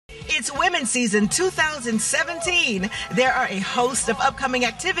It's Women's Season 2017. There are a host of upcoming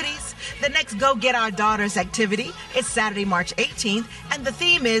activities. The next Go Get Our Daughters activity is Saturday, March 18th, and the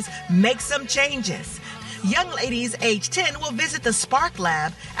theme is Make Some Changes. Young ladies age 10 will visit the Spark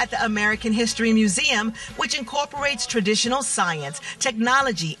Lab at the American History Museum, which incorporates traditional science,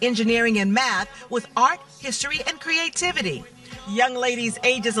 technology, engineering, and math with art, history, and creativity. Young ladies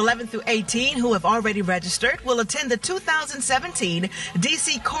ages 11 through 18 who have already registered will attend the 2017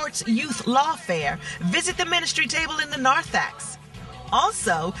 DC Courts Youth Law Fair. Visit the ministry table in the narthex.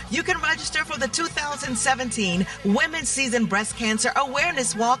 Also, you can register for the 2017 Women's Season Breast Cancer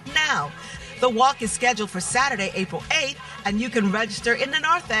Awareness Walk now. The walk is scheduled for Saturday, April 8th, and you can register in the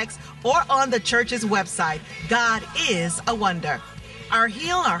narthex or on the church's website. God is a wonder. Our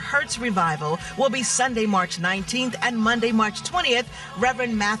Heal Our Hurts revival will be Sunday, March 19th and Monday, March 20th.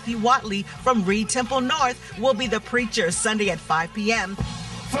 Reverend Matthew Watley from Reed Temple North will be the preacher Sunday at 5 p.m.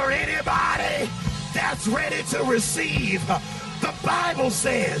 For anybody that's ready to receive, the Bible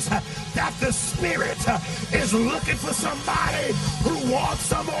says that the Spirit is looking for somebody who wants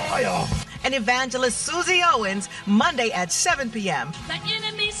some oil. And Evangelist Susie Owens, Monday at 7 p.m. The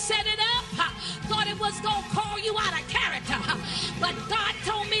enemy set it up, thought it was going to call you out of character. But God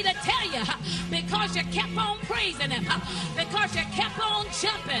told me to tell you, because you kept on praising him, because you kept on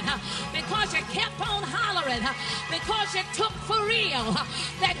jumping, because you kept on hollering, because you took for real,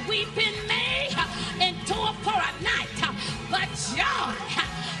 that we've been made into a for a night. But joy.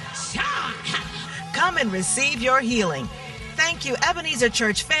 Come and receive your healing. Thank you, Ebenezer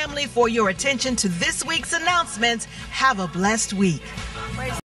Church family, for your attention to this week's announcements. Have a blessed week.